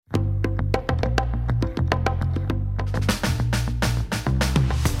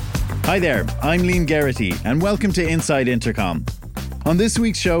Hi there, I'm Liam Geraghty, and welcome to Inside Intercom. On this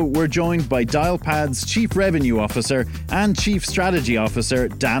week's show, we're joined by Dialpad's Chief Revenue Officer and Chief Strategy Officer,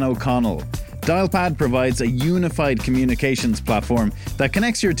 Dan O'Connell. Dialpad provides a unified communications platform that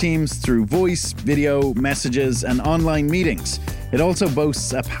connects your teams through voice, video, messages, and online meetings. It also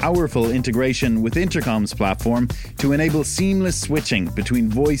boasts a powerful integration with Intercom's platform to enable seamless switching between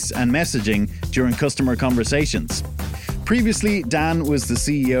voice and messaging during customer conversations. Previously, Dan was the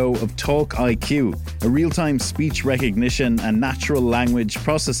CEO of TalkIQ, a real-time speech recognition and natural language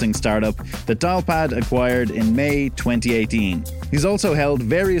processing startup that Dialpad acquired in May 2018. He's also held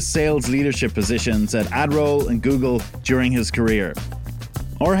various sales leadership positions at AdRoll and Google during his career.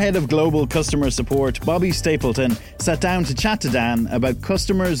 Our head of global customer support, Bobby Stapleton, sat down to chat to Dan about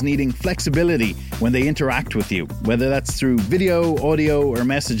customers needing flexibility when they interact with you, whether that's through video, audio, or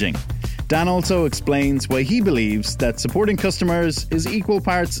messaging. Dan also explains why he believes that supporting customers is equal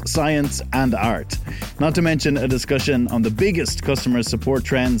parts science and art. Not to mention a discussion on the biggest customer support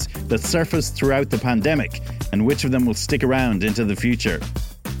trends that surfaced throughout the pandemic and which of them will stick around into the future.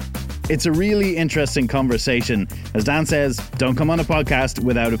 It's a really interesting conversation. As Dan says, don't come on a podcast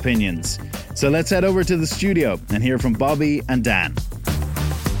without opinions. So let's head over to the studio and hear from Bobby and Dan.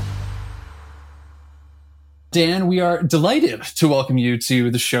 Dan, we are delighted to welcome you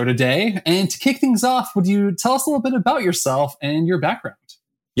to the show today. And to kick things off, would you tell us a little bit about yourself and your background?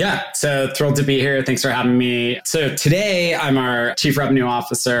 Yeah, so thrilled to be here. Thanks for having me. So today I'm our Chief Revenue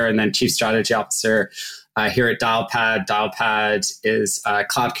Officer and then Chief Strategy Officer here at Dialpad. Dialpad is a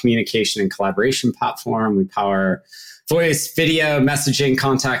cloud communication and collaboration platform. We power voice, video, messaging,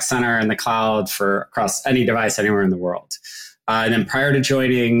 contact center in the cloud for across any device anywhere in the world. And then prior to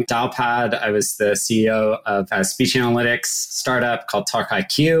joining Dialpad, I was the CEO of a speech analytics startup called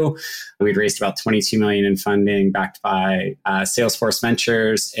TalkIQ. We'd raised about $22 million in funding backed by Salesforce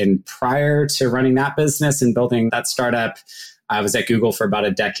Ventures. And prior to running that business and building that startup, I was at Google for about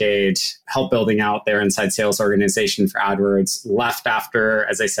a decade, helped building out their inside sales organization for AdWords, left after,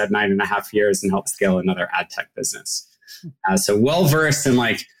 as I said, 9.5 years and helped scale another ad tech business. So well-versed in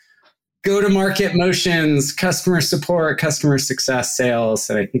go-to-market motions, customer support, customer success, sales.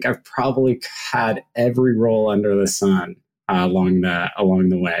 And I think I've probably had every role under the sun along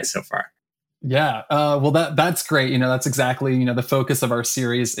the way so far. Yeah, well, that's great. That's exactly, the focus of our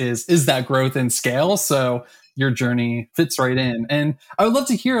series is that growth and scale. So your journey fits right in. And I would love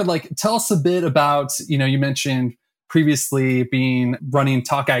to hear, tell us a bit about, you mentioned previously running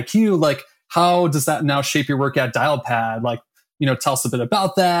TalkIQ. How does that now shape your work at Dialpad? Tell us a bit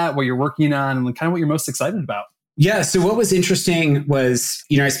about that, what you're working on, and kind of what you're most excited about. Yeah. So what was interesting was,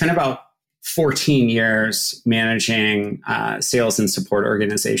 I spent about 14 years managing sales and support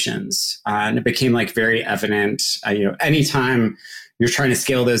organizations. And it became very evident, anytime you're trying to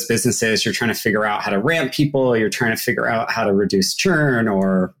scale those businesses, you're trying to figure out how to ramp people, you're trying to figure out how to reduce churn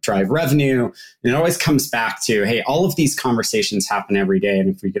or drive revenue. And it always comes back to, hey, all of these conversations happen every day. And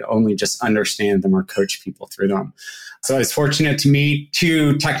if we could only just understand them or coach people through them. So I was fortunate to meet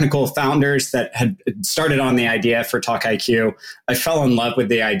two technical founders that had started on the idea for TalkIQ. I fell in love with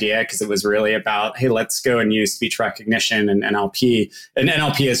the idea because it was really about, hey, let's go and use speech recognition and NLP. And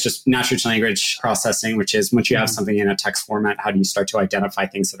NLP is just natural language processing, which is once you have something in a text format, how do you start to identify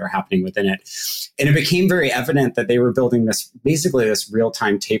things that are happening within it? And it became very evident that they were building this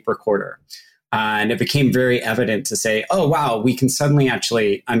real-time tape recorder. And it became very evident to say, oh, wow, we can suddenly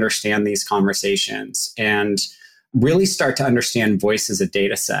actually understand these conversations and really start to understand voice as a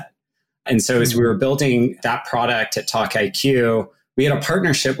data set. And so as we were building that product at TalkIQ, we had a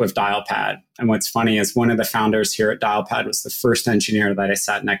partnership with Dialpad. And what's funny is one of the founders here at Dialpad was the first engineer that I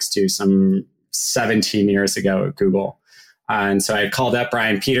sat next to some 17 years ago at Google. And so I called up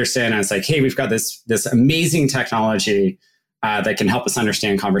Brian Peterson. I was like, hey, we've got this amazing technology that can help us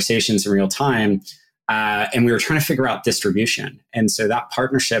understand conversations in real time. And we were trying to figure out distribution. And so that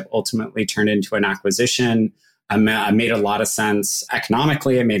partnership ultimately turned into an acquisition. It made a lot of sense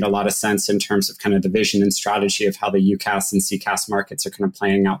economically. It made a lot of sense in terms of kind of the vision and strategy of how the UCaaS and CCaaS markets are kind of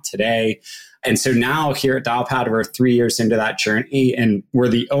playing out today. And so now here at Dialpad, we're 3 years into that journey, and we're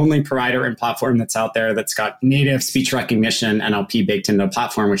the only provider and platform that's out there that's got native speech recognition NLP baked into the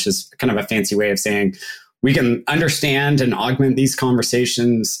platform, which is kind of a fancy way of saying we can understand and augment these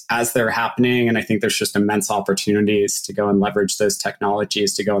conversations as they're happening. And I think there's just immense opportunities to go and leverage those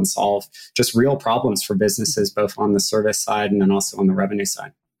technologies to go and solve just real problems for businesses, both on the service side and then also on the revenue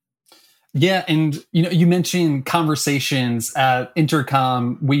side. Yeah. And, you mentioned conversations at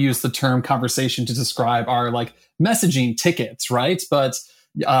Intercom. We use the term conversation to describe our messaging tickets, right? But,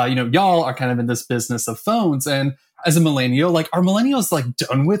 y'all are kind of in this business of phones. And as a millennial, like, are millennials like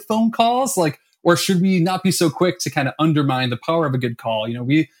done with phone calls? Like, or should we not be so quick to kind of undermine the power of a good call?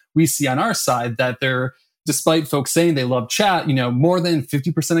 We see on our side that despite folks saying they love chat, more than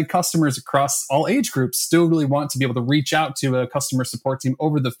 50% of customers across all age groups still really want to be able to reach out to a customer support team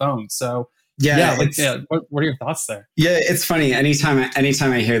over the phone. So what are your thoughts there? Yeah, it's funny. Anytime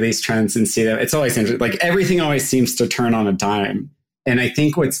I hear these trends and see them, it's always interesting. Like everything always seems to turn on a dime. And I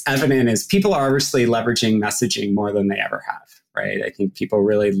think what's evident is people are obviously leveraging messaging more than they ever have, right? I think people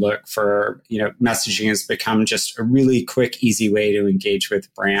really look for, messaging has become just a really quick, easy way to engage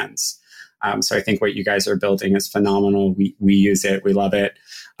with brands. So I think what you guys are building is phenomenal. We use it. We love it.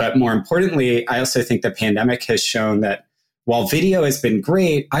 But more importantly, I also think the pandemic has shown that while video has been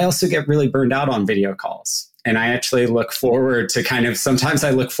great, I also get really burned out on video calls. And I actually look forward to sometimes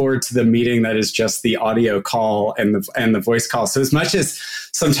I look forward to the meeting that is just the audio call and the voice call. So as much as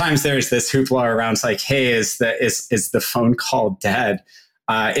sometimes there's this hoopla around, it's like, hey, is the phone call dead?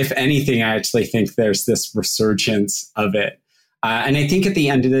 If anything, I actually think there's this resurgence of it. And I think at the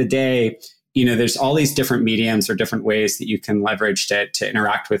end of the day, there's all these different mediums or different ways that you can leverage to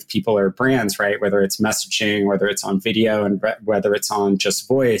interact with people or brands, right? Whether it's messaging, whether it's on video, and whether it's on just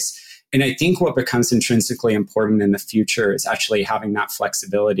voice. And I think what becomes intrinsically important in the future is actually having that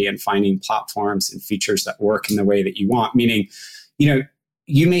flexibility and finding platforms and features that work in the way that you want. Meaning,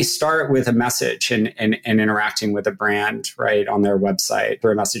 you may start with a message and interacting with a brand, right, on their website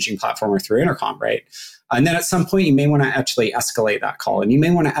through a messaging platform or through Intercom, right? And then at some point, you may want to actually escalate that call. And you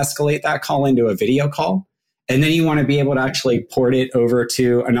may want to escalate that call into a video call. And then you want to be able to actually port it over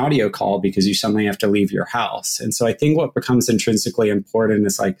to an audio call because you suddenly have to leave your house. And so I think what becomes intrinsically important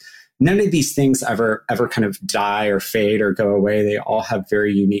is like, none of these things ever kind of die or fade or go away. They all have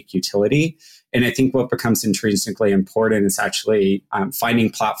very unique utility. And I think what becomes intrinsically important is actually finding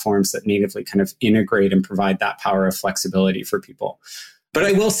platforms that natively kind of integrate and provide that power of flexibility for people. But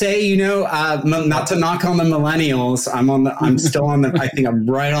I will say, not to knock on the millennials, I'm still on I think I'm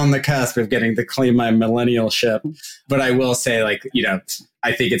right on the cusp of getting to claim my millennialship. But I will say,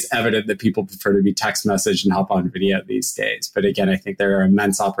 I think it's evident that people prefer to be text messaged and hop on video these days. But again, I think there are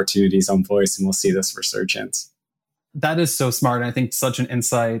immense opportunities on voice, and we'll see this resurgence. That is so smart. And I think such an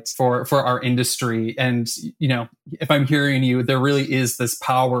insight for our industry. And, if I'm hearing you, there really is this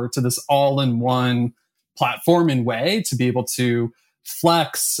power to this all-in-one platform and way to be able to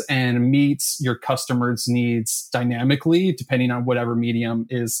flex and meet your customers' needs dynamically, depending on whatever medium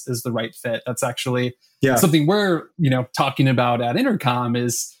is the right fit. That's actually something we're, talking about at Intercom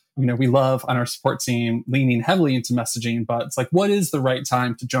is, we love on our support team leaning heavily into messaging, but it's like, what is the right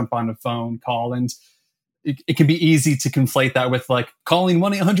time to jump on a phone call? And it can be easy to conflate that with like calling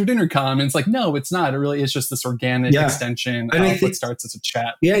 1-800-INTERCOM. And it's like, no, it's not. It really is just this organic extension of what starts as a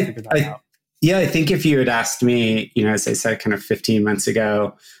chat. I think if you had asked me, as I said, kind of 15 months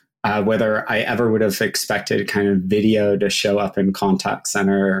ago, whether I ever would have expected kind of video to show up in contact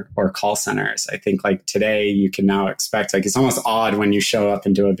center or call centers, I think like today you can now expect, like, it's almost odd when you show up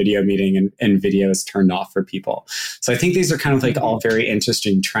into a video meeting and video is turned off for people. So I think these are kind of like all very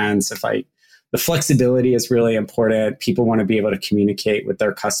interesting trends. The flexibility is really important. People want to be able to communicate with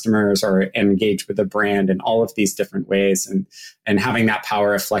their customers or engage with a brand in all of these different ways, and having that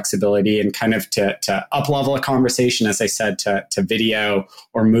power of flexibility and kind of to up-level a conversation, as I said, to video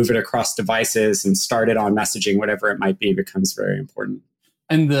or move it across devices and start it on messaging, whatever it might be, becomes very important.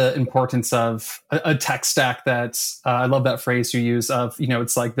 And the importance of a tech stack I love that phrase you use of,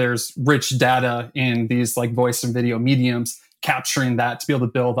 it's like there's rich data in these like voice and video mediums, capturing that to be able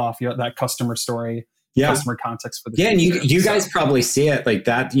to build off that customer story, customer context for the future. And you guys probably see it like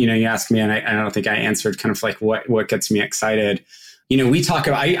that. You asked me, and I don't think I answered kind of like what gets me excited. We talk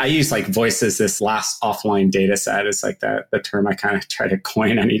about, I use like voice as this last offline data set is like the term I kind of try to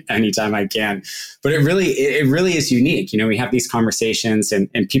coin anytime I can. But it really is unique. We have these conversations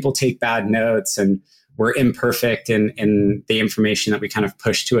and people take bad notes, and we're imperfect in the information that we kind of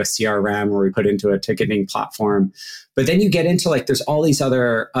push to a CRM or we put into a ticketing platform. But then you get into like, there's all these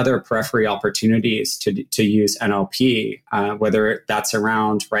other periphery opportunities to use NLP, whether that's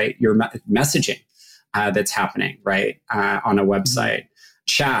around, right, your messaging that's happening, right, on a website,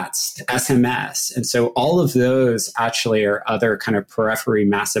 chats, SMS. And so all of those actually are other kind of periphery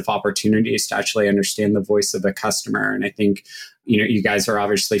massive opportunities to actually understand the voice of the customer. And I think, you guys are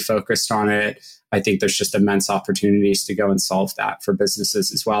obviously focused on it. I think there's just immense opportunities to go and solve that for businesses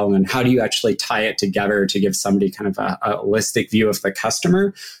as well. And then how do you actually tie it together to give somebody kind of a holistic view of the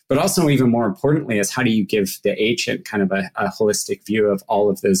customer? But also even more importantly is how do you give the agent kind of a holistic view of all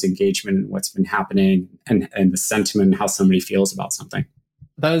of those engagement and what's been happening and the sentiment and how somebody feels about something?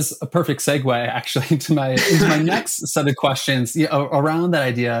 That is a perfect segue, actually, into my next set of questions, around that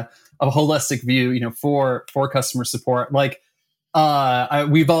idea of a holistic view, for customer support. Like,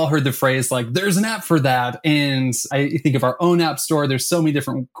 we've all heard the phrase, like, there's an app for that. And I think of our own app store. There's so many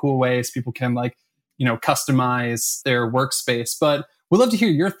different cool ways people can, like, customize their workspace. But we'd love to hear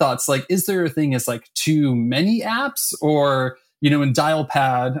your thoughts. Like, is there a thing as like too many apps? Or, in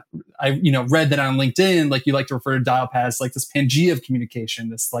Dialpad, I, read that on LinkedIn, like, you like to refer to Dialpad as like this Pangea of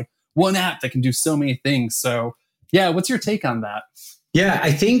communication, this like one app that can do so many things. So yeah, what's your take on that? Yeah,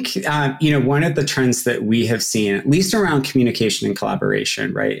 I think, one of the trends that we have seen, at least around communication and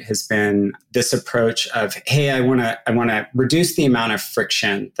collaboration, right, has been this approach of, hey, I want to reduce the amount of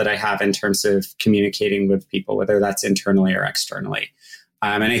friction that I have in terms of communicating with people, whether that's internally or externally.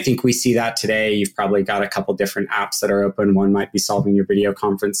 And I think we see that today. You've probably got a couple different apps that are open. One might be solving your video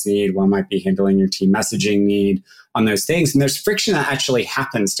conference need. One might be handling your team messaging need on those things. And there's friction that actually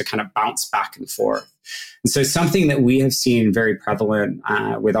happens to kind of bounce back and forth. And so something that we have seen very prevalent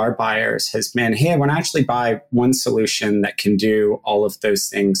with our buyers has been, hey, I want to actually buy one solution that can do all of those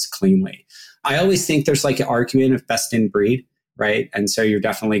things cleanly. I always think there's like an argument of best in breed, right? And so you're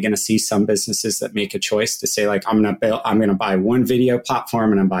definitely going to see some businesses that make a choice to say, like, I'm going to buy one video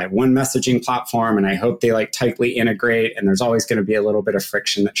platform and I'm buy one messaging platform, and I hope they like tightly integrate. And there's always going to be a little bit of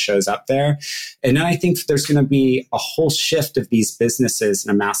friction that shows up there. And then I think there's going to be a whole shift of these businesses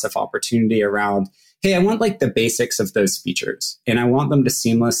and a massive opportunity around, hey, I want like the basics of those features, and I want them to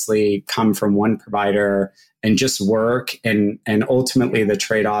seamlessly come from one provider and just work. And ultimately the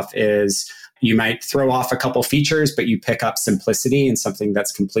trade-off is you might throw off a couple features, but you pick up simplicity and something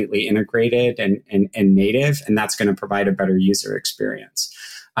that's completely integrated and native, and that's going to provide a better user experience.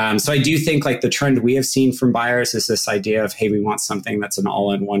 So I do think like the trend we have seen from buyers is this idea of, hey, we want something that's an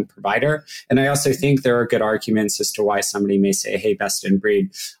all-in-one provider. And I also think there are good arguments as to why somebody may say, hey, best in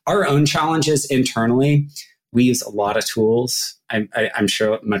breed. Our own challenges internally, we use a lot of tools. I'm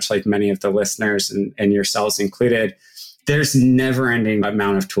sure much like many of the listeners and yourselves included, there's never-ending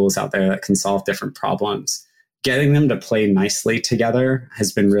amount of tools out there that can solve different problems. Getting them to play nicely together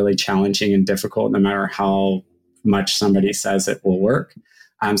has been really challenging and difficult, no matter how much somebody says it will work.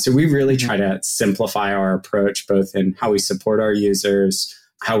 So we really try to simplify our approach, both in how we support our users,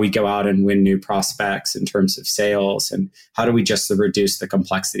 how we go out and win new prospects in terms of sales, and how do we just reduce the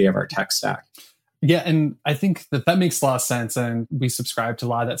complexity of our tech stack. Yeah, and I think that makes a lot of sense. And we subscribe to a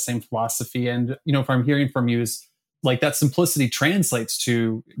lot of that same philosophy. And, if I'm hearing from you is like that simplicity translates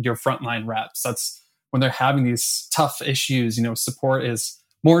to your frontline reps. That's when they're having these tough issues, support is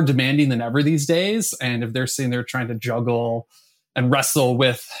more demanding than ever these days. And if they're sitting there trying to juggle and wrestle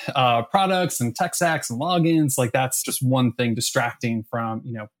with products and tech stacks and logins, like that's just one thing distracting from,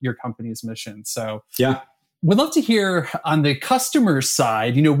 your company's mission. So yeah, we'd love to hear on the customer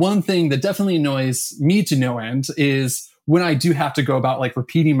side, one thing that definitely annoys me to no end is when I do have to go about like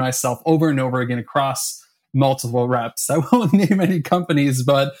repeating myself over and over again across multiple reps. I won't name any companies,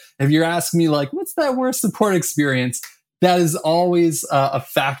 but if you're asking me like, what's that worst support experience? That is always a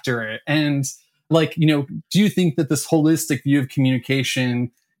factor. And like, do you think that this holistic view of communication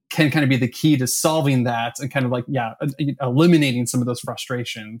can kind of be the key to solving that and kind of like, eliminating some of those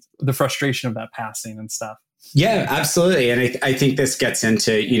frustrations, the frustration of that passing and stuff? Yeah, absolutely. And I think this gets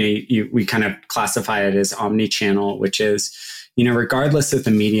into, we kind of classify it as omni-channel, which is, regardless of the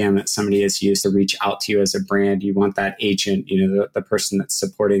medium that somebody has used to reach out to you as a brand, you want that agent, the person that's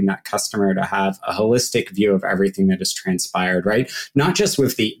supporting that customer to have a holistic view of everything that has transpired, right? Not just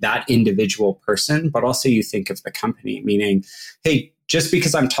with that individual person, but also you think of the company, meaning, hey, just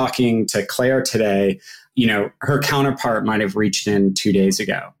because I'm talking to Claire today, her counterpart might have reached in 2 days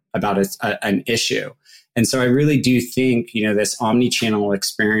ago about an issue. And so I really do think, this omni-channel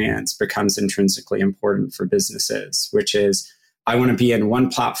experience becomes intrinsically important for businesses, which is I want to be in one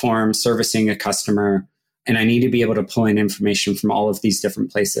platform servicing a customer, and I need to be able to pull in information from all of these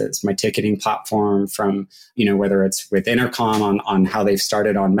different places. My ticketing platform from, whether it's with Intercom on how they've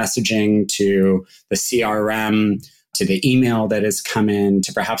started on messaging, to the CRM, to the email that has come in,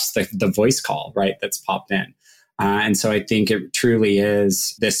 to perhaps the voice call, right, that's popped in. And so I think it truly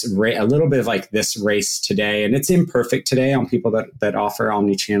is a little bit of like this race today, and it's imperfect today on people that offer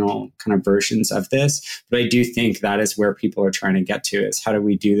omnichannel kind of versions of this. But I do think that is where people are trying to get to, is how do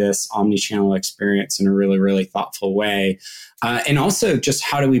we do this omnichannel experience in a really, really thoughtful way? And also just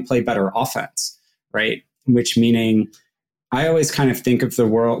how do we play better offense, right? Which meaning I always kind of think of the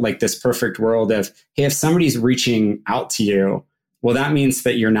world like this perfect world of, hey, if somebody's reaching out to you, well, that means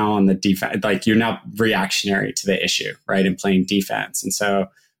that you're now on the defense, like you're now reactionary to the issue, right? And playing defense. And so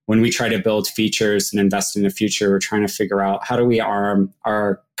when we try to build features and invest in the future, we're trying to figure out how do we arm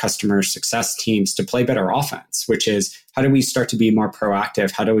our customer success teams to play better offense, which is how do we start to be more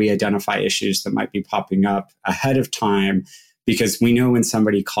proactive? How do we identify issues that might be popping up ahead of time? Because we know when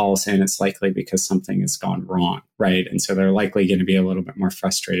somebody calls in, it's likely because something has gone wrong, right? And so they're likely going to be a little bit more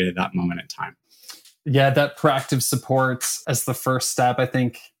frustrated at that moment in time. Yeah, that proactive support as the first step, I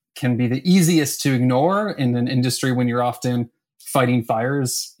think, can be the easiest to ignore in an industry when you're often fighting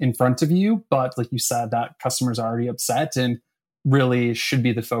fires in front of you. But like you said, that customers are already upset and really should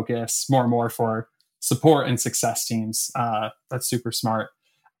be the focus more and more for support and success teams. That's super smart.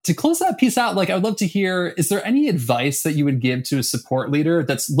 To close that piece out, like, I'd love to hear, is there any advice that you would give to a support leader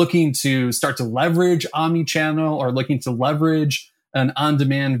that's looking to start to leverage omnichannel or looking to leverage an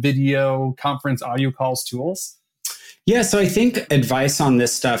on-demand video conference audio calls tools? Yeah, so I think advice on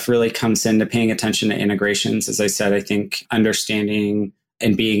this stuff really comes into paying attention to integrations. As I said, I think understanding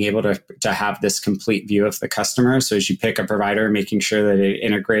and being able to have this complete view of the customer. So as you pick a provider, making sure that it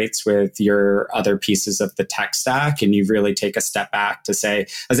integrates with your other pieces of the tech stack, and you really take a step back to say,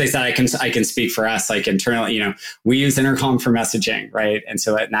 as I said, I can speak for us, like internally, we use Intercom for messaging, right? And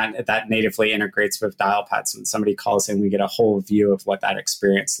so that natively integrates with Dialpad. So when somebody calls in, we get a whole view of what that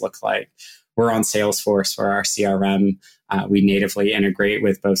experience looks like. We're on Salesforce for our CRM. We natively integrate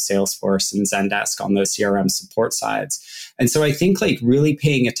with both Salesforce and Zendesk on those CRM support sides. And so I think like really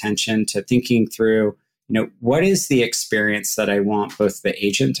paying attention to thinking through, what is the experience that I want both the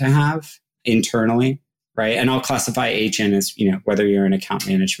agent to have internally, right? And I'll classify agent as, whether you're in account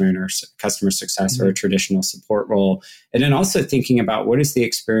management or customer success or a traditional support role. And then also thinking about what is the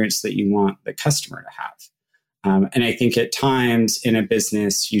experience that you want the customer to have. And I think at times in a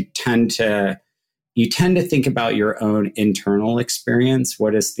business, you tend to think about your own internal experience.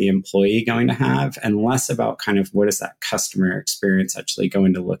 What is the employee going to have? And less about kind of what is that customer experience actually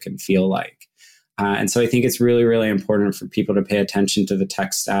going to look and feel like. And so I think it's really, really important for people to pay attention to the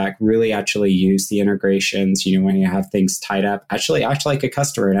tech stack, really actually use the integrations, when you have things tied up, actually act like a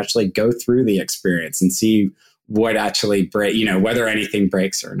customer and actually go through the experience and see what actually whether anything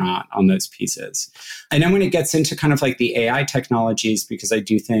breaks or not on those pieces. And then when it gets into kind of like the AI technologies, because I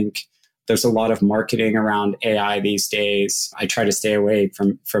do think there's a lot of marketing around AI these days. I try to stay away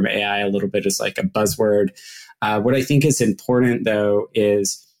from AI a little bit as like a buzzword. What I think is important though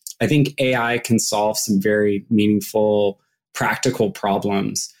is I think AI can solve some very meaningful, practical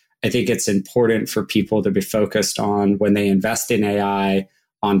problems. I think it's important for people to be focused on when they invest in AI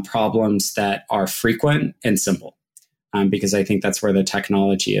on problems that are frequent and simple, because I think that's where the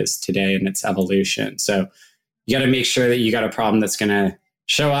technology is today in its evolution. So you got to make sure that you got a problem that's going to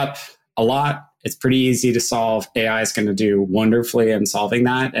show up a lot. It's pretty easy to solve. AI is going to do wonderfully in solving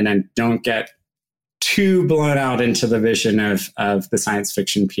that. And then don't get too blown out into the vision of the science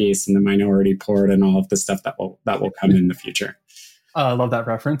fiction piece and the Minority Report and all of the stuff that will come in the future. I love that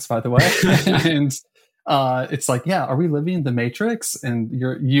reference, by the way. And it's like, yeah, are we living in the Matrix? And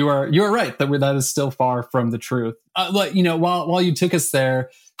you are right that is still far from the truth. While you took us there,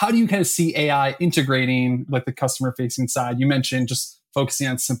 how do you kind of see AI integrating like the customer facing side? You mentioned just focusing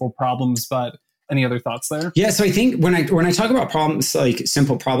on simple problems, but any other thoughts there? Yeah, so I think when I talk about problems, like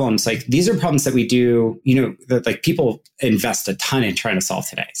simple problems, like these are problems that we do, that like people invest a ton in trying to solve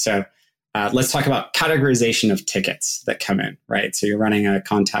today. So let's talk about categorization of tickets that come in, right? So you're running a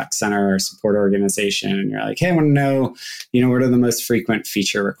contact center or support organization, and you're like, hey, I want to know, what are the most frequent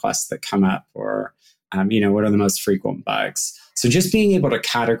feature requests that come up, or, what are the most frequent bugs? So just being able to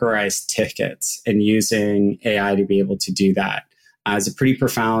categorize tickets and using AI to be able to do that is a pretty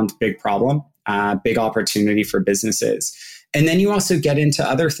profound, big problem, big opportunity for businesses. And then you also get into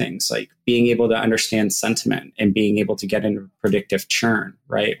other things like being able to understand sentiment and being able to get into predictive churn,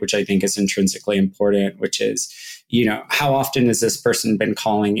 right? Which I think is intrinsically important, which is, how often has this person been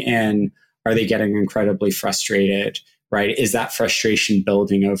calling in? Are they getting incredibly frustrated, right? Is that frustration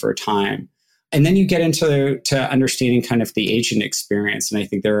building over time? And then you get into understanding kind of the agent experience. And I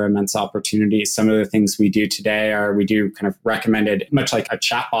think there are immense opportunities. Some of the things we do today are we do kind of recommended, much like a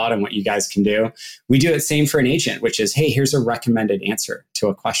chatbot and what you guys can do. We do it same for an agent, which is, hey, here's a recommended answer to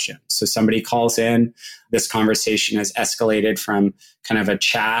a question. So somebody calls in, this conversation has escalated from kind of a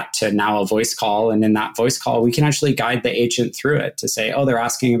chat to now a voice call. And in that voice call, we can actually guide the agent through it to say, oh, they're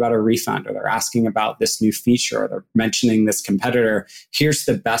asking about a refund, or they're asking about this new feature, or they're mentioning this competitor. Here's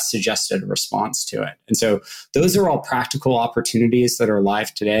the best suggested response to it. And so those are all practical opportunities that are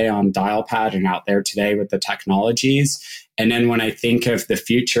live today on Dialpad and out there today with the technologies. And then when I think of the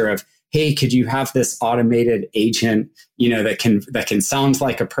future of, hey, could you have this automated agent, that can sound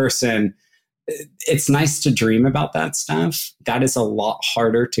like a person it's nice to dream about that stuff. That is a lot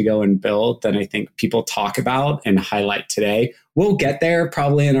harder to go and build than I think people talk about and highlight today. We'll get there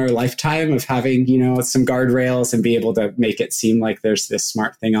probably in our lifetime of having, some guardrails and be able to make it seem like there's this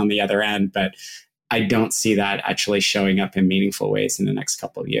smart thing on the other end. But I don't see that actually showing up in meaningful ways in the next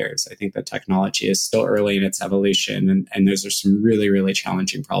couple of years. I think the technology is still early in its evolution, and those are some really, really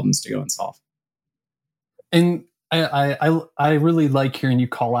challenging problems to go and solve. And I really like hearing you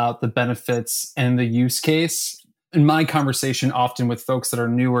call out the benefits and the use case. In my conversation, often with folks that are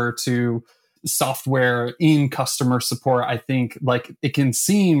newer to software in customer support, I think like it can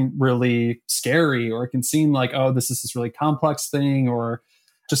seem really scary, or it can seem like, oh, this is this really complex thing, or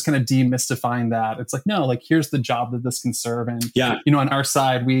just kind of demystifying that. It's like, no, like here's the job that this can serve. And, on our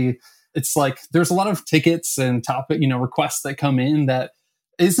side, it's like there's a lot of tickets and requests that come in that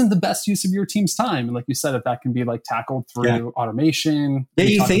isn't the best use of your team's time. And like you said, if that can be like tackled through automation. Yeah,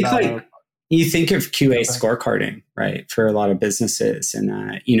 you think of QA scorecarding, right? For a lot of businesses and,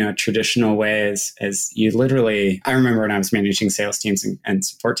 traditional ways as you literally, I remember when I was managing sales teams and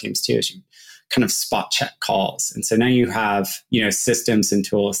support teams too, as you kind of spot check calls. And so now you have, systems and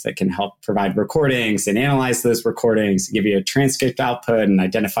tools that can help provide recordings and analyze those recordings, give you a transcript output and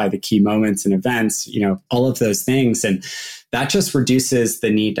identify the key moments and events, all of those things. And that just reduces the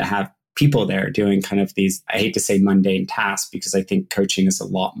need to have people there doing kind of these, I hate to say mundane tasks, because I think coaching is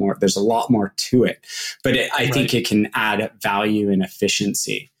there's a lot more to it, but I think it can add value and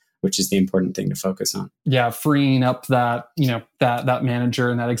efficiency, which is the important thing to focus on. Yeah, freeing up that, that manager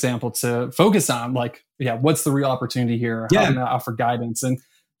in that example to focus on what's the real opportunity here? How can I offer guidance? And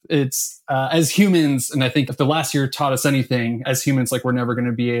it's as humans, and I think if the last year taught us anything, as humans, we're never going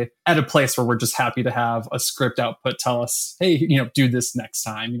to be at a place where we're just happy to have a script output tell us, hey, do this next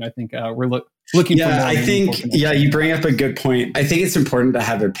time. I think we're looking for more. I think, you bring up a good point. I think it's important to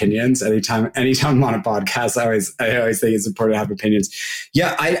have opinions. Anytime I'm on a podcast, I always think it's important to have opinions.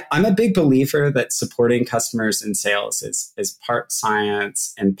 Yeah, I'm a big believer that supporting customers in sales is part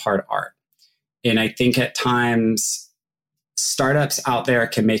science and part art. And I think at times startups out there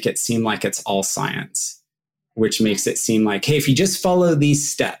can make it seem like it's all science, which makes it seem like, hey, if you just follow these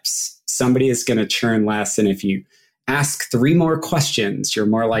steps, somebody is going to churn less. And if you ask 3 more questions, you're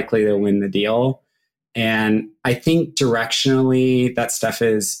more likely to win the deal. And I think directionally that stuff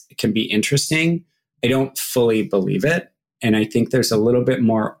can be interesting. I don't fully believe it. And I think there's a little bit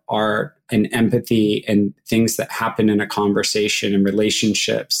more art and empathy and things that happen in a conversation and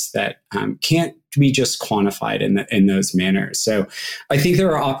relationships that can't be just quantified in those manners. So I think there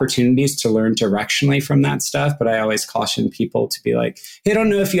are opportunities to learn directionally from that stuff, but I always caution people to be like, hey, I don't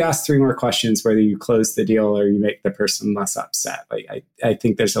know if you ask 3 more questions, whether you close the deal or you make the person less upset. I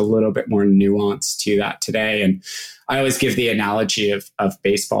think there's a little bit more nuance to that today. And I always give the analogy of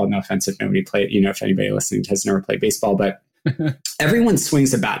baseball. No offense if nobody played, if anybody listening has never played baseball, but everyone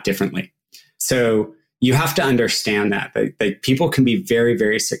swings a bat differently. So you have to understand that people can be very,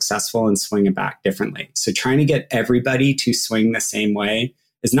 very successful and swing a bat differently. So trying to get everybody to swing the same way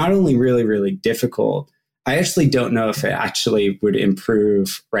is not only really, really difficult, I actually don't know if it actually would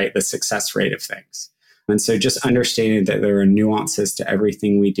improve, the success rate of things. And so just understanding that there are nuances to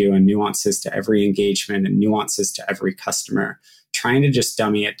everything we do and nuances to every engagement and nuances to every customer, trying to just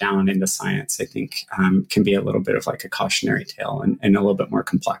dummy it down into science, I think can be a little bit of a cautionary tale and a little bit more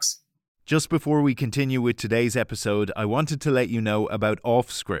complex. Just before we continue with today's episode, I wanted to let you know about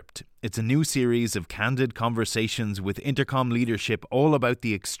Offscript. It's a new series of candid conversations with Intercom leadership all about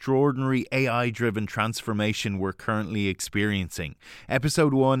the extraordinary AI-driven transformation we're currently experiencing.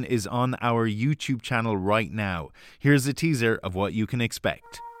 Episode 1 is on our YouTube channel right now. Here's a teaser of what you can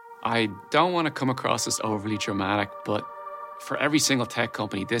expect. I don't want to come across as overly dramatic, but for every single tech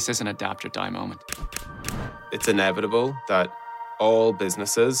company, this is an adapt or die moment. It's inevitable that all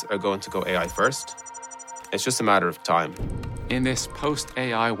businesses are going to go AI first. It's just a matter of time. In this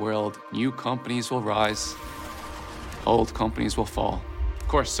post-AI world, new companies will rise, old companies will fall. Of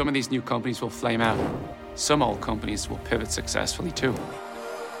course, some of these new companies will flame out. Some old companies will pivot successfully too.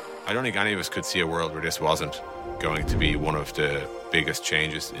 I don't think any of us could see a world where this wasn't going to be one of the biggest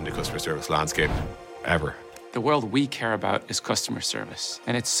changes in the customer service landscape ever. The world we care about is customer service,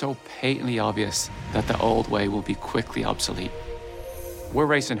 and it's so patently obvious that the old way will be quickly obsolete. We're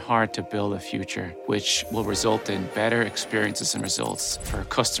racing hard to build a future which will result in better experiences and results for our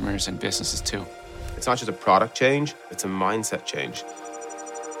customers and businesses too. It's not just a product change, it's a mindset change.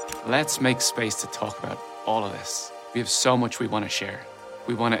 Let's make space to talk about all of this. We have so much we want to share.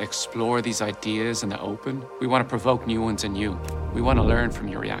 We want to explore these ideas in the open. We want to provoke new ones in you. We want to learn from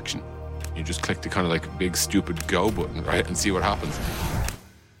your reaction. You just click the kind of big stupid go button, right? And see what happens.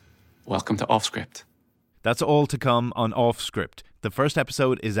 welcome to OffScript. That's all to come on OffScript. The first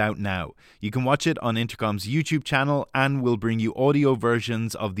episode is out now. You can watch it on Intercom's YouTube channel, and we'll bring you audio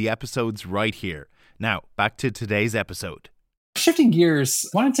versions of the episodes right here. Now, back to today's episode. Shifting gears,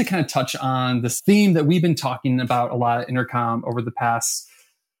 I wanted to kind of touch on this theme that we've been talking about a lot at Intercom over the past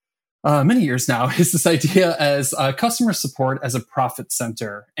many years now, is this idea as customer support as a profit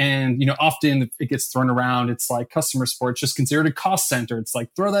center. And, often it gets thrown around. It's like customer support is just considered a cost center. It's like,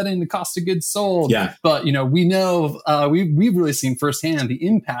 throw that into cost of goods sold. Yeah. But, we know, we've really seen firsthand the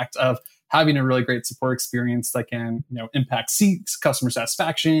impact of having a really great support experience that can, impact customer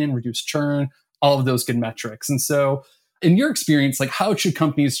satisfaction, reduce churn, all of those good metrics. And so, in your experience, how should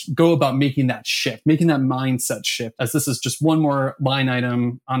companies go about making that shift, making that mindset shift, as this is just one more line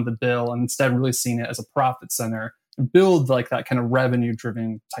item on the bill, and instead really seeing it as a profit center and build that kind of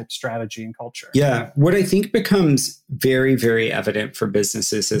revenue-driven type strategy and culture? Yeah. What I think becomes very, very evident for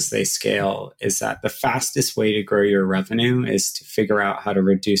businesses as they scale is that the fastest way to grow your revenue is to figure out how to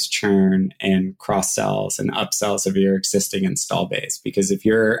reduce churn and cross-sells and upsells of your existing install base. Because if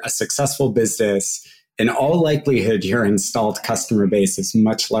you're a successful business, in all likelihood, your installed customer base is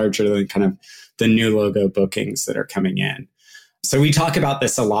much larger than kind of the new logo bookings that are coming in. So we talk about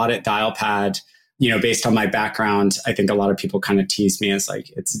this a lot at Dialpad. Based on my background, I think a lot of people kind of tease me as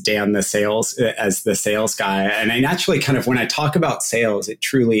it's Dan the sales guy. And I naturally when I talk about sales, it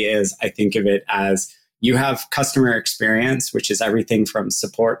truly is, I think of it as you have customer experience, which is everything from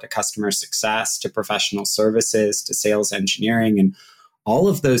support to customer success to professional services to sales engineering. And all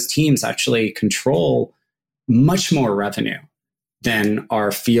of those teams actually control much more revenue than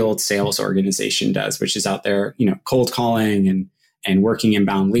our field sales organization does, which is out there, cold calling and working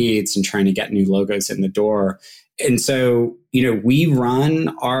inbound leads and trying to get new logos in the door. And so, we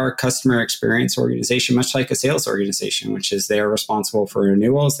run our customer experience organization much like a sales organization, which is they are responsible for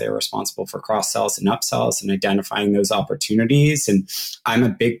renewals, they are responsible for cross sells and upsells and identifying those opportunities. And I'm a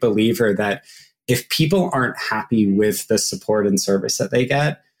big believer that if people aren't happy with the support and service that they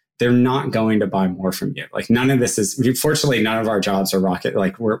get, they're not going to buy more from you. None of this is, fortunately, none of our jobs are rocket,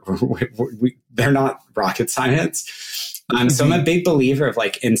 they're not rocket science. So I'm a big believer of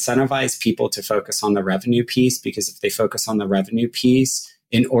incentivize people to focus on the revenue piece, because if they focus on the revenue piece,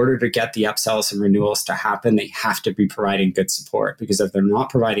 in order to get the upsells and renewals to happen, they have to be providing good support, because if they're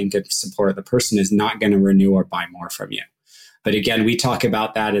not providing good support, the person is not going to renew or buy more from you. But again, we talk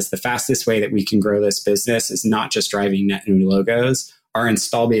about that as the fastest way that we can grow this business is not just driving net new logos. Our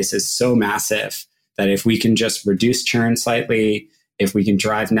install base is so massive that if we can just reduce churn slightly, if we can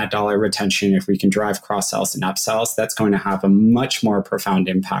drive net dollar retention, if we can drive cross sells and upsells, that's going to have a much more profound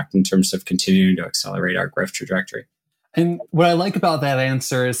impact in terms of continuing to accelerate our growth trajectory. And what I like about that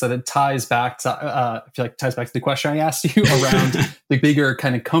answer is that it ties back to, I feel like it ties back to the question I asked you around the bigger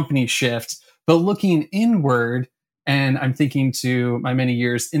kind of company shift, but looking inward. And I'm thinking to my many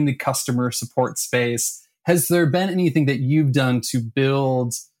years in the customer support space, has there been anything that you've done to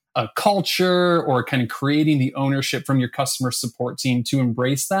build a culture or kind of creating the ownership from your customer support team to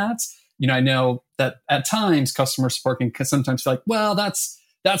embrace that? I know that at times customer support can sometimes feel like, well, that's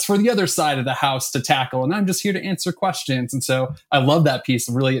for the other side of the house to tackle, and I'm just here to answer questions. And so I love that piece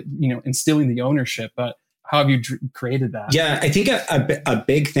of really, instilling the ownership. But how have you created that? Yeah, I think a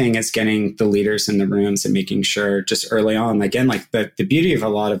big thing is getting the leaders in the rooms and making sure just early on, again, the beauty of a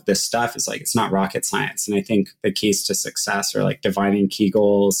lot of this stuff is it's not rocket science. And I think the keys to success are defining key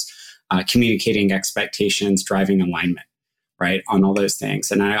goals, communicating expectations, driving alignment, right, on all those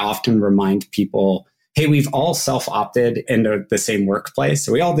things. And I often remind people, hey, we've all self-opted into the same workplace.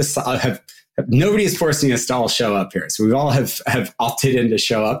 So we all just nobody is forcing us to all show up here. So we all have opted in to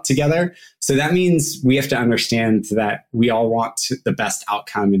show up together. So that means we have to understand that we all want the best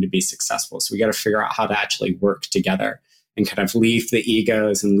outcome and to be successful. So we got to figure out how to actually work together and kind of leave the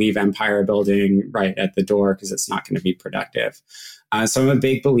egos and leave empire building right at the door, because it's not going to be productive. So I'm a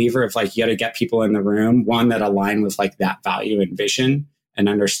big believer of you got to get people in the room, one, that align with that value and vision and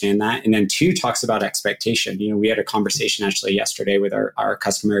understand that. And then two, talks about expectation. We had a conversation actually yesterday with our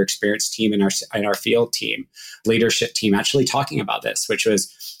customer experience team and our field team, leadership team, actually talking about this, which was,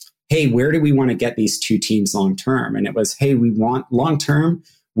 hey, where do we want to get these two teams long-term? And it was, hey, we want long-term,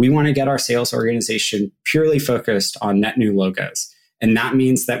 we want to get our sales organization purely focused on net new logos. And that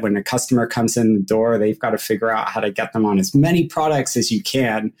means that when a customer comes in the door, they've got to figure out how to get them on as many products as you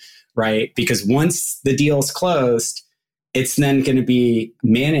can, right? Because once the deal's closed, it's then going to be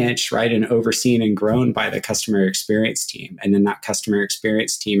managed, right, and overseen and grown by the customer experience team. And then that customer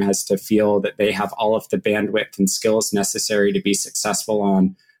experience team has to feel that they have all of the bandwidth and skills necessary to be successful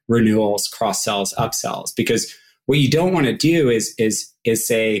on renewals, cross sells, upsells. Because what you don't want to do is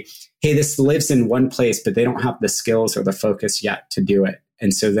say, hey, this lives in one place, but they don't have the skills or the focus yet to do it.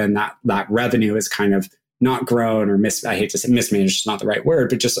 And so then that revenue is kind of not grown or I hate to say mismanaged, is not the right word,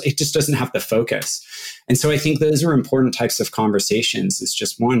 but it just doesn't have the focus. And so I think those are important types of conversations. It's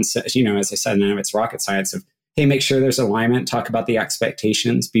just one, as I said, now it's rocket science of, hey, make sure there's alignment, talk about the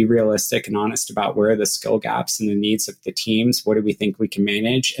expectations, be realistic and honest about where are the skill gaps and the needs of the teams. What do we think we can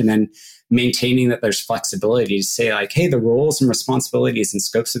manage? And then maintaining that there's flexibility to say like, hey, the roles and responsibilities and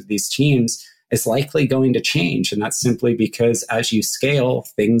scopes of these teams is likely going to change. And that's simply because as you scale,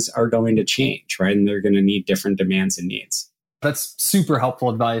 things are going to change, right? And they're going to need different demands and needs. That's super helpful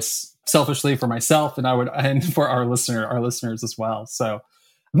advice, selfishly for myself, and for our listeners as well. So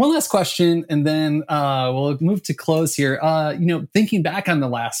one last question, and then we'll move to close here. Thinking back on the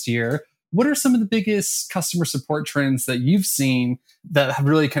last year, what are some of the biggest customer support trends that you've seen that have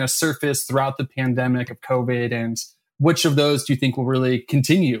really kind of surfaced throughout the pandemic of COVID? And which of those do you think will really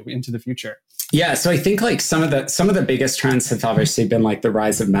continue into the future? Yeah, so I think like some of the biggest trends have obviously been like the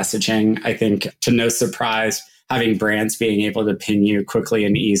rise of messaging. I think to no surprise, having brands being able to ping you quickly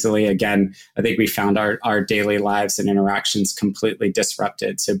and easily. Again, I think we found our daily lives and interactions completely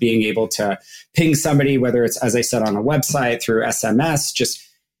disrupted. So being able to ping somebody, whether it's, as I said, on a website, through SMS, just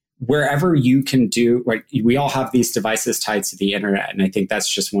wherever you can do, like we all have these devices tied to the internet. And I think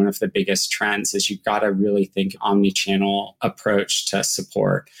that's just one of the biggest trends is you've got to really think omni-channel approach to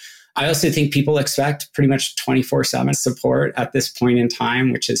support. I also think people expect pretty much 24/7 support at this point in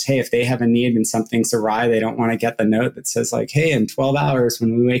time, which is, hey, if they have a need and something's awry, they don't want to get the note that says like, hey, in 12 hours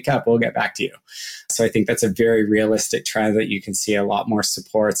when we wake up, we'll get back to you. So I think that's a very realistic trend that you can see a lot more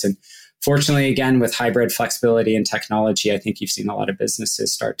supports. And fortunately, again, with hybrid flexibility and technology, I think you've seen a lot of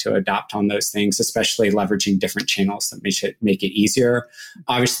businesses start to adopt on those things, especially leveraging different channels that make it easier.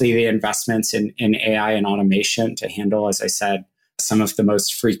 Obviously, the investments in AI and automation to handle, as I said, some of the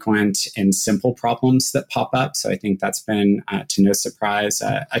most frequent and simple problems that pop up. So I think that's been, to no surprise,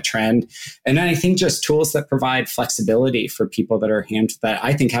 a trend. And then I think just tools that provide flexibility for people that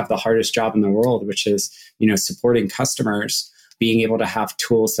I think have the hardest job in the world, which is, supporting customers, being able to have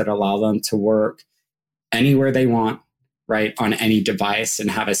tools that allow them to work anywhere they want, right, on any device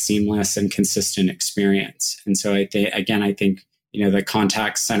and have a seamless and consistent experience. And so I think the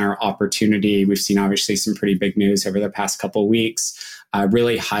contact center opportunity, we've seen obviously some pretty big news over the past couple of weeks,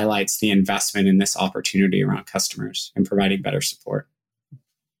 really highlights the investment in this opportunity around customers and providing better support.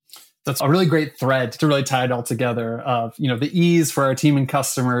 That's a really great thread to really tie it all together of, the ease for our team and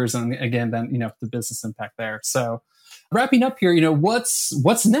customers. And again, then, the business impact there. So wrapping up here,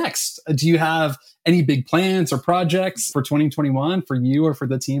 what's next? Do you have any big plans or projects for 2021 for you or for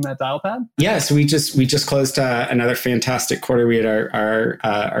the team at Dialpad? Yeah, so we just closed another fantastic quarter. We had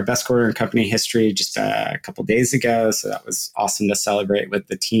our best quarter in company history just a couple days ago. So that was awesome to celebrate with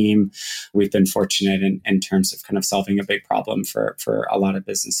the team. We've been fortunate in terms of kind of solving a big problem for a lot of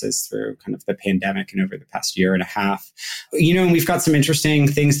businesses through kind of the pandemic and over the past year and a half. And we've got some interesting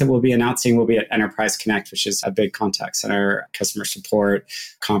things that we'll be announcing. We'll be at Enterprise Connect, which is a big contact center customer support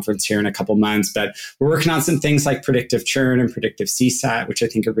conference here in a couple months. But we're working on some things like predictive churn and predictive CSAT, which I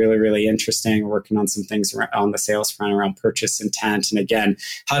think are really, really interesting. We're working on some things on the sales front around purchase intent. And again,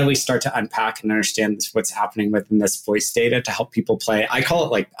 how do we start to unpack and understand what's happening within this voice data to help people play? I call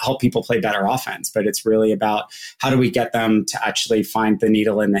it like help people play better offense, but it's really about how do we get them to actually find the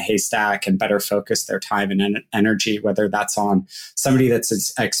needle in the haystack and better focus their time and energy, whether that's on somebody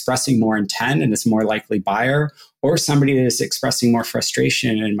that's expressing more intent and is more likely buyer, or somebody that is expressing more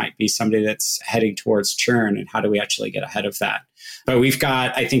frustration and might be somebody that's heading towards churn, and how do we actually get ahead of that? But we've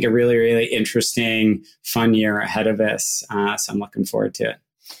got, I think, a really, really interesting, fun year ahead of us. So I'm looking forward to it.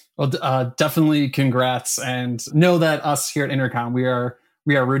 Well, definitely congrats, and know that us here at Intercom, we are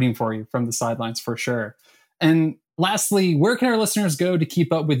rooting for you from the sidelines for sure. And lastly, where can our listeners go to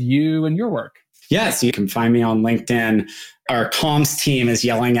keep up with you and your work? Yes, you can find me on LinkedIn. Our comms team is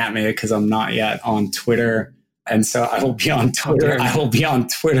yelling at me because I'm not yet on Twitter. And so I will be on Twitter. I will be on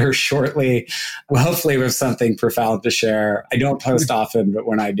Twitter shortly, hopefully with something profound to share. I don't post often, but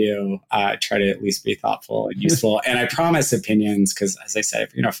when I do, I try to at least be thoughtful and useful. And I promise opinions, because as I said,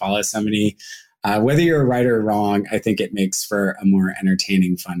 if you're going to follow somebody, whether you're right or wrong, I think it makes for a more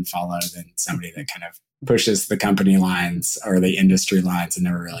entertaining, fun follow than somebody that kind of pushes the company lines or the industry lines and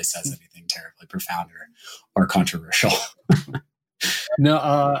never really says anything terribly profound or controversial. No,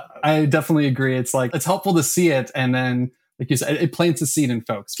 I definitely agree. It's like, it's helpful to see it. And then like you said, it plants a seed in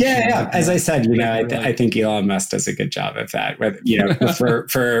folks. Yeah. As I said, I think Elon Musk does a good job of that. Whether,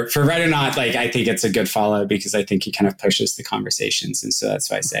 for right or not, like, I think it's a good follow because I think he kind of pushes the conversations. And so that's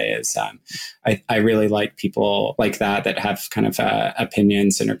what I say is I really like people like that have kind of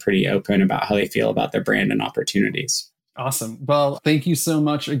opinions and are pretty open about how they feel about their brand and opportunities. Awesome. Well, thank you so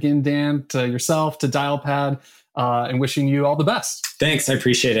much again, Dan, to yourself, to Dialpad, and wishing you all the best. Thanks. I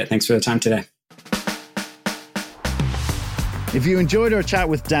appreciate it. Thanks for the time today. If you enjoyed our chat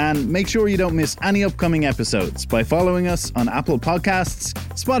with Dan, make sure you don't miss any upcoming episodes by following us on Apple Podcasts,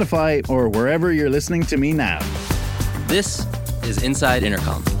 Spotify, or wherever you're listening to me now. This is Inside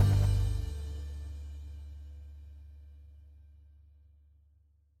Intercom.